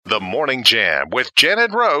The Morning Jam with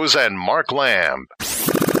Janet Rose and Mark Lamb.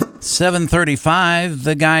 7:35,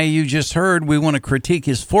 the guy you just heard, we want to critique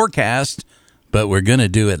his forecast, but we're going to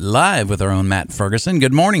do it live with our own Matt Ferguson.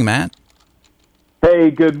 Good morning, Matt.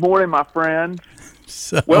 Hey, good morning, my friend.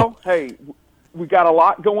 Well, hey, we got a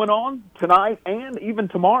lot going on tonight and even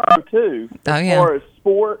tomorrow, too, as far as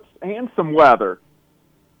sports and some weather.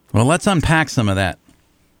 Well, let's unpack some of that.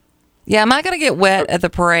 Yeah, am I going to get wet at the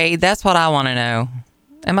parade? That's what I want to know.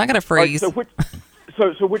 Am I going to freeze? Right,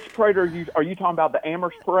 so which parade are you talking about? The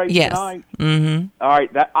Amherst parade tonight? Mm-hmm. All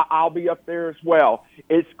right, I'll be up there as well.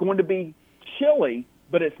 It's going to be chilly,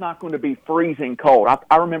 but it's not going to be freezing cold.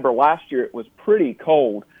 I remember last year it was pretty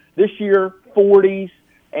cold. This year, 40s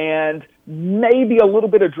and maybe a little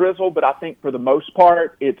bit of drizzle, but I think for the most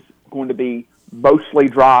part it's going to be mostly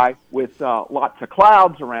dry with lots of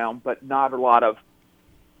clouds around, but not a lot of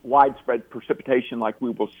widespread precipitation like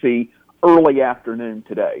we will see early afternoon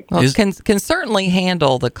today. Well, it can certainly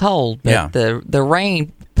handle the cold, but the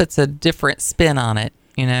rain puts a different spin on it,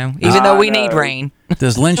 you know, even though we need rain.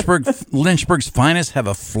 Does Lynchburg's Finest have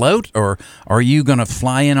a float, or are you going to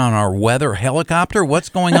fly in on our weather helicopter? What's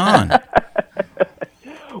going on?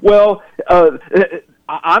 Well,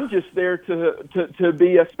 I'm just there to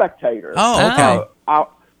be a spectator. Oh, okay.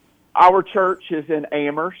 Our church is in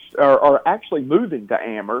Amherst, or actually moving to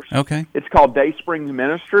Amherst. Okay. It's called Dayspring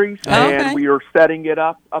Ministries, and we are setting it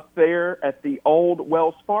up there at the old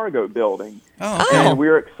Wells Fargo building. Oh, okay. And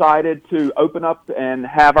we're excited to open up and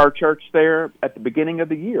have our church there at the beginning of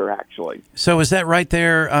the year, actually. So is that right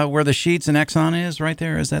there where the Sheetz and Exxon is, right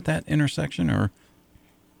there? Is that intersection? Or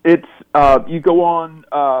It's you go on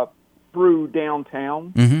through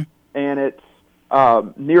downtown, and it's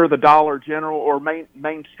near the Dollar General or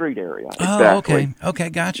Main Street area. Exactly. Oh, okay,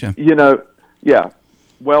 gotcha. You know,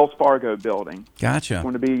 Wells Fargo building. Gotcha. It's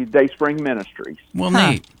going to be Dayspring Ministries. Well,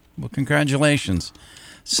 neat. Well, congratulations.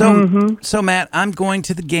 So, so Matt, I'm going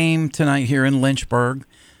to the game tonight here in Lynchburg.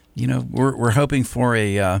 You know, we're hoping for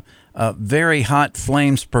a very hot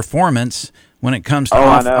Flames performance when it comes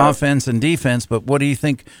to offense and defense. But what do you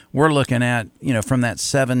think we're looking at? You know, from that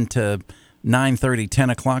 7 to 9:30, 10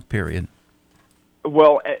 o'clock period.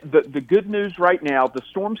 Well, the good news right now, the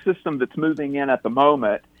storm system that's moving in at the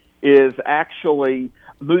moment is actually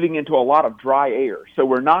moving into a lot of dry air. So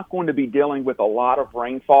we're not going to be dealing with a lot of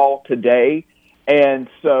rainfall today. And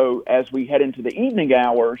so as we head into the evening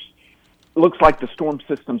hours, it looks like the storm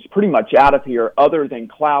system's pretty much out of here other than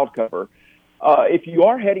cloud cover. If you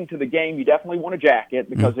are heading to the game, you definitely want a jacket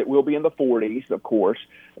because it will be in the 40s, of course.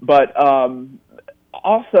 But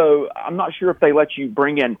also, I'm not sure if they let you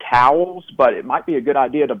bring in towels, but it might be a good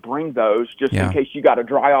idea to bring those just in case you got to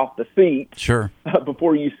dry off the seat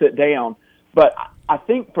before you sit down. But I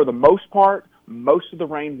think for the most part, most of the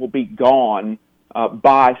rain will be gone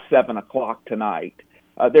by 7 o'clock tonight.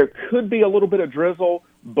 There could be a little bit of drizzle,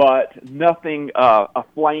 but nothing a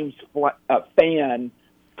Flames fan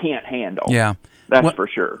can't handle. Yeah. That's for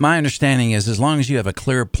sure. My understanding is as long as you have a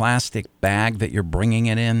clear plastic bag that you're bringing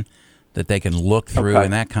it in, that they can look through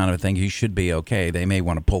and that kind of thing, you should be okay. They may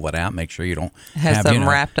want to pull it out, make sure you don't have something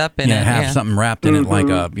wrapped up in it. Have something wrapped in it like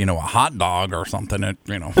a hot dog or something.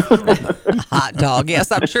 Hot dog.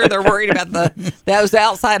 Yes, I'm sure they're worried about those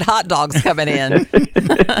outside hot dogs coming in.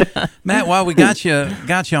 Matt, while we got you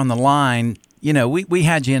on the line, we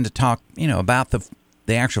had you in to talk, about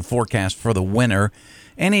the actual forecast for the winter.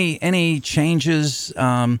 Any changes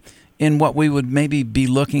in what we would maybe be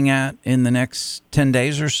looking at in the next 10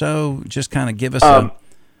 days or so? Just kind of give us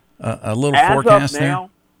a little forecast there.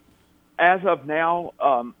 As of now,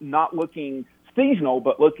 not looking seasonal,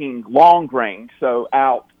 but looking long range, so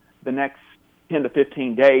out the next 10 to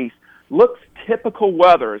 15 days, looks typical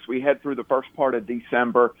weather as we head through the first part of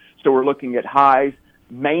December. So we're looking at highs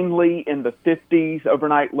mainly in the 50s,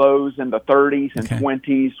 overnight lows in the 30s and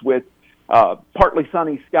 20s with partly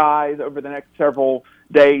sunny skies over the next several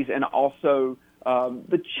days, and also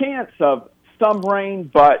the chance of some rain,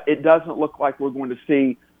 but it doesn't look like we're going to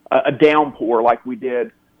see a downpour like we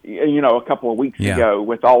did, a couple of weeks ago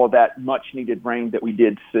with all of that much-needed rain that we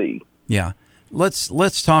did see. Yeah. Let's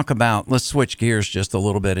switch gears just a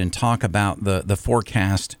little bit and talk about the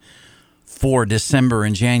forecast for December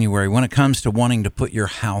and January when it comes to wanting to put your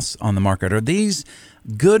house on the market. Are these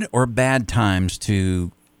good or bad times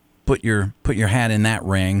to put your hat in that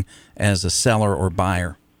ring as a seller or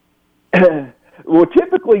buyer? Well,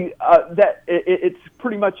 typically it's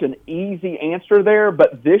pretty much an easy answer there,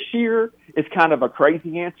 but this year is kind of a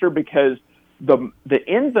crazy answer because the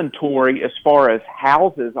inventory as far as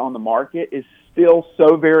houses on the market is still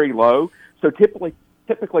so very low. So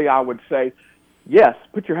typically I would say, yes,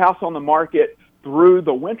 put your house on the market, through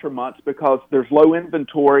the winter months because there's low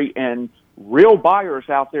inventory and real buyers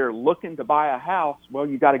out there looking to buy a house. Well,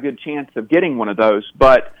 you got a good chance of getting one of those,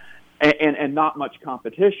 but and not much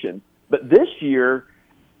competition. But this year,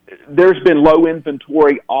 there's been low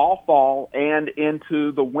inventory all fall and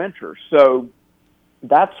into the winter. So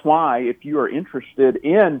that's why if you are interested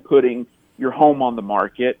in putting your home on the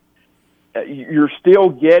market, you're still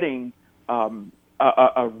getting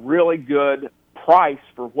a really good price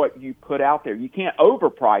for what you put out there. You can't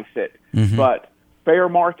overprice it, but fair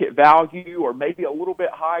market value or maybe a little bit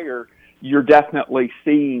higher, you're definitely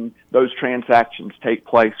seeing those transactions take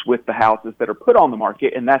place with the houses that are put on the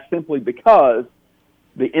market, and that's simply because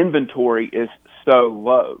the inventory is so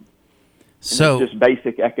low. So it's just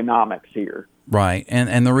basic economics here. Right,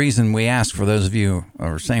 and the reason we ask, for those of you who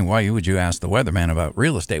are saying, why would you ask the weatherman about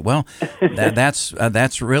real estate? Well,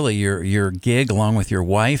 that's really your gig along with your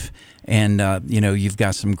wife, and you've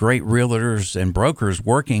got some great realtors and brokers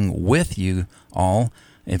working with you all.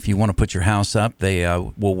 If you want to put your house up, they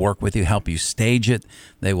will work with you, help you stage it.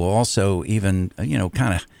 They will also even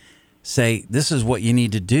kind of say, this is what you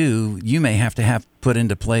need to do. You may have to put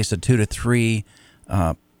into place a 2 to 3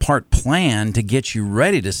 part plan to get you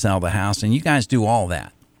ready to sell the house, and you guys do all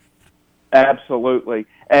that. Absolutely.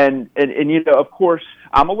 And of course,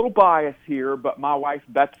 I'm a little biased here, but my wife,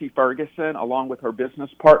 Betsy Ferguson, along with her business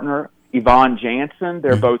partner, Yvonne Jansen,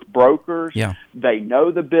 they're both brokers. Yeah. They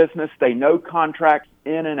know the business. They know contracts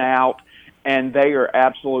in and out, and they are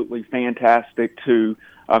absolutely fantastic to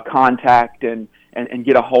contact and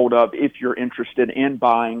get a hold of if you're interested in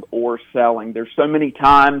buying or selling. There's so many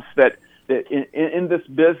times that in this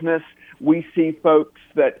business, we see folks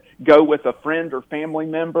that go with a friend or family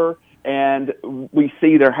member, and we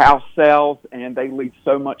see their house sells, and they leave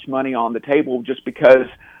so much money on the table just because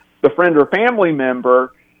the friend or family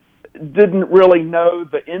member didn't really know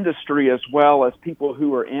the industry as well as people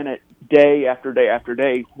who are in it day after day after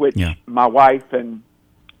day, which my wife and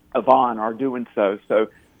Yvonne are doing so. So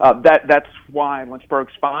that's why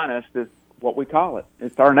Lynchburg's Finest is what we call it.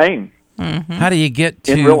 It's our name. Mm-hmm. How do you get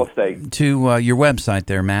to real estate to your website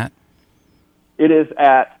there, Matt? It is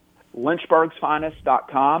at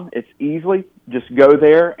lynchburgsfinest.com. It's easily just go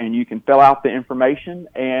there and you can fill out the information,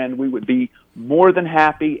 and we would be more than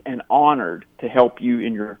happy and honored to help you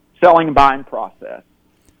in your selling and buying process.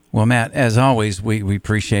 Well, Matt, as always, we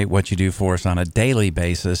appreciate what you do for us on a daily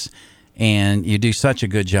basis, and you do such a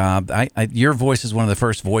good job. Your voice is one of the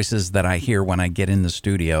first voices that I hear when I get in the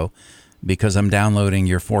studio, because I'm downloading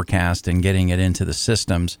your forecast and getting it into the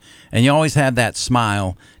systems. And you always have that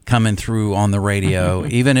smile coming through on the radio,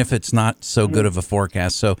 even if it's not so good of a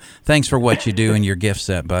forecast. So thanks for what you do and your gift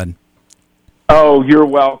set, bud. Oh, you're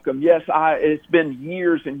welcome. Yes, it's been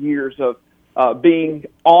years and years of being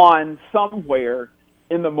on somewhere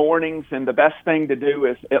in the mornings, and the best thing to do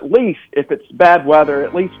is, at least if it's bad weather,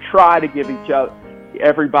 at least try to give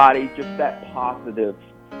everybody just that positive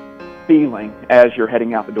feeling as you're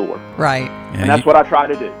heading out the door. Right. And that's what I try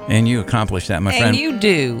to do. And you accomplish that, my friend. And you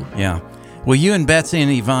do. Yeah. Well, you and Betsy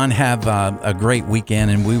and Yvonne have a great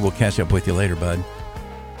weekend, and we will catch up with you later, bud.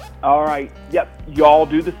 All right. Yep. Y'all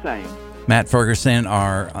do the same. Matt Ferguson,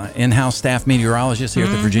 our in-house staff meteorologist here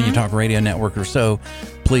at the Virginia Talk Radio Network. We're so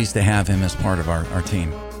pleased to have him as part of our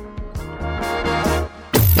team.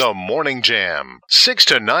 The Morning Jam, 6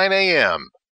 to 9 a.m.